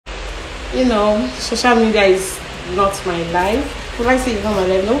You know, social media is not my life. Would I say it's not my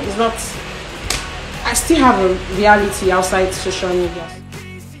life? No, it's not. I still have a reality outside social media.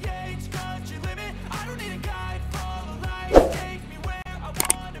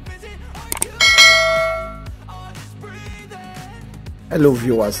 Hello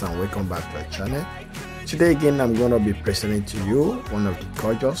viewers, and welcome back to our channel. Today again I'm going to be presenting to you one of the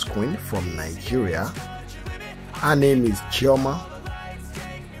gorgeous queen from Nigeria. Her name is Chioma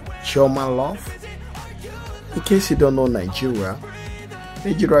Lovv. In case you don't know Nigeria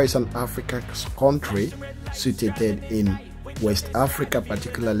is an African country situated in West Africa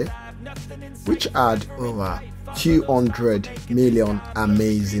particularly, which had over 200 million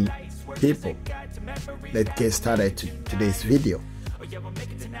amazing people. Let's get started to today's video.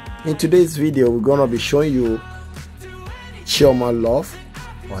 In today's video, we're gonna be showing you Chioma Lovv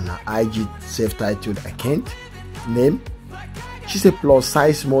on her IG self-titled account name. She's a plus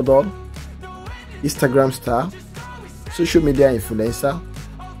size model, Instagram star, social media influencer,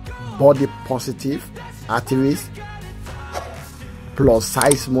 body positive activist, plus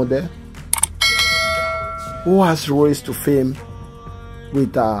size model who has rose to fame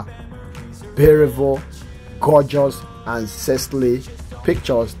with her beautiful, gorgeous and sexy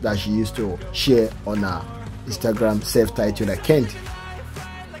pictures that she used to share on her Instagram self-titled account.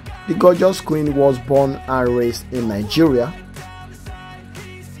 The gorgeous queen was born and raised in Nigeria,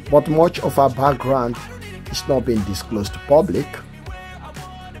 but much of her background is not being disclosed to public.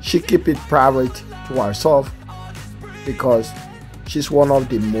 She keeps it private to herself because she's one of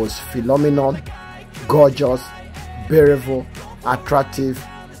the most phenomenal, gorgeous, beautiful, attractive,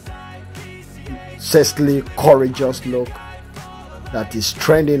 sexy, courageous look that is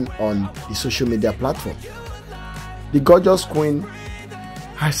trending on the social media platform. The gorgeous queen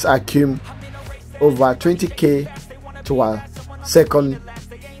has accumulated over 20k to her second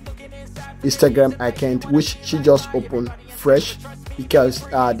Instagram account, which she just opened fresh because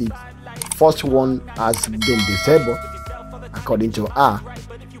the first one has been disabled according to her,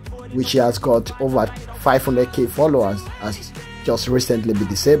 which she has got over 500k followers, has just recently been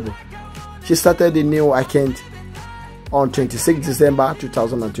disabled. She started the new account on 26 December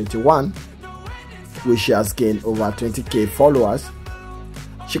 2021, which she has gained over 20k followers.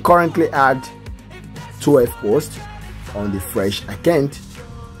 She currently had 12 posts on the fresh account.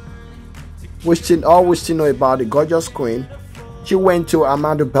 All we still know about the gorgeous queen: she went to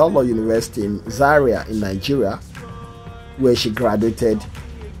Ahmadu Bello University in Zaria in Nigeria, where she graduated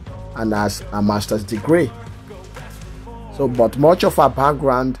and has a master's degree. But much of her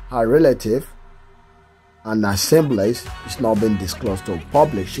background, her relative and assemblies is not being disclosed to the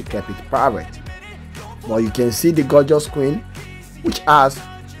public. She kept it private. But you can see the gorgeous queen, which has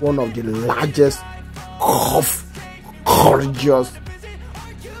one of the largest, gorgeous,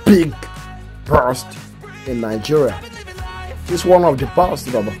 big breasts in Nigeria. She's one of the best,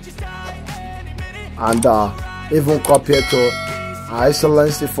 and even compared to Her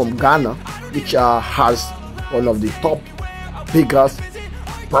Excellency from Ghana, which has one of the top biggest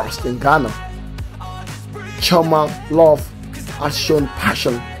breasts in Ghana. Chioma Lovv has shown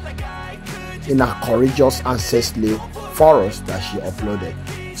passion in her courageous and sexy photos that she uploaded.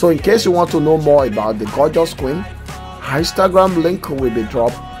 So in case you want to know more about the gorgeous queen, her Instagram link will be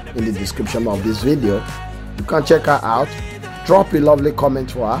dropped in the description of this video. You can check her out, drop a lovely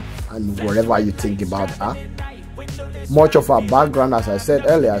comment for her and whatever you think about her. Much of her background, as I said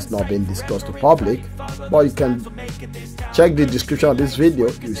earlier, has not been disclosed to public, but you can check the description of this video.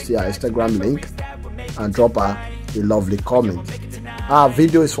 You see her Instagram link and drop her a lovely comment. Our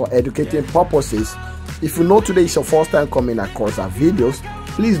video is for educating purposes. If you know today is your first time coming across our videos,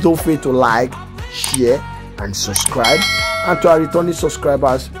 please don't fail to like, share and subscribe. And to our returning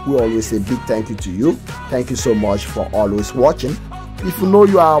subscribers, we always say big thank you to you. Thank you so much for always watching. If you know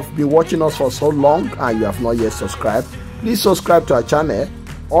you have been watching us for so long and you have not yet subscribed, please subscribe to our channel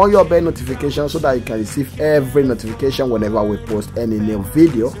on your bell notification so that you can receive every notification whenever we post any new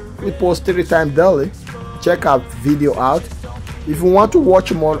video. We post 3 times daily. Check our video out. If you want to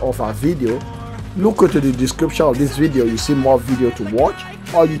watch more of our video, look into the description of this video. You see more video to watch,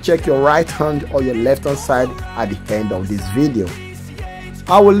 or you check your right hand or your left hand side at the end of this video.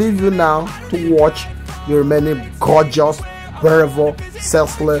 I will leave you now to watch the remaining gorgeous, beautiful,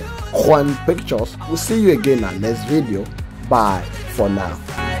 sexy queen pictures. We'll see you again in our next video. Bye for now.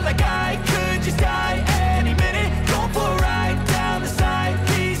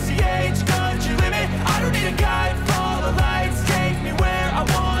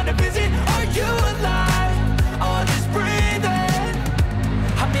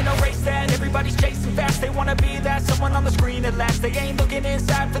 Everybody's chasing fast, they wanna be that someone on the screen at last. They They ain't looking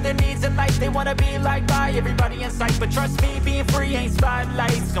inside for their needs in life. They wanna be liked by everybody in sight. But trust me, being free ain't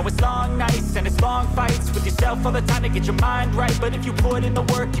spotlights. No, it's long nights and it's long fights with yourself all the time to get your mind right. But if you put in the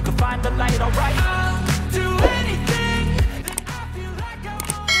work, you can find the light, alright. I'll do it.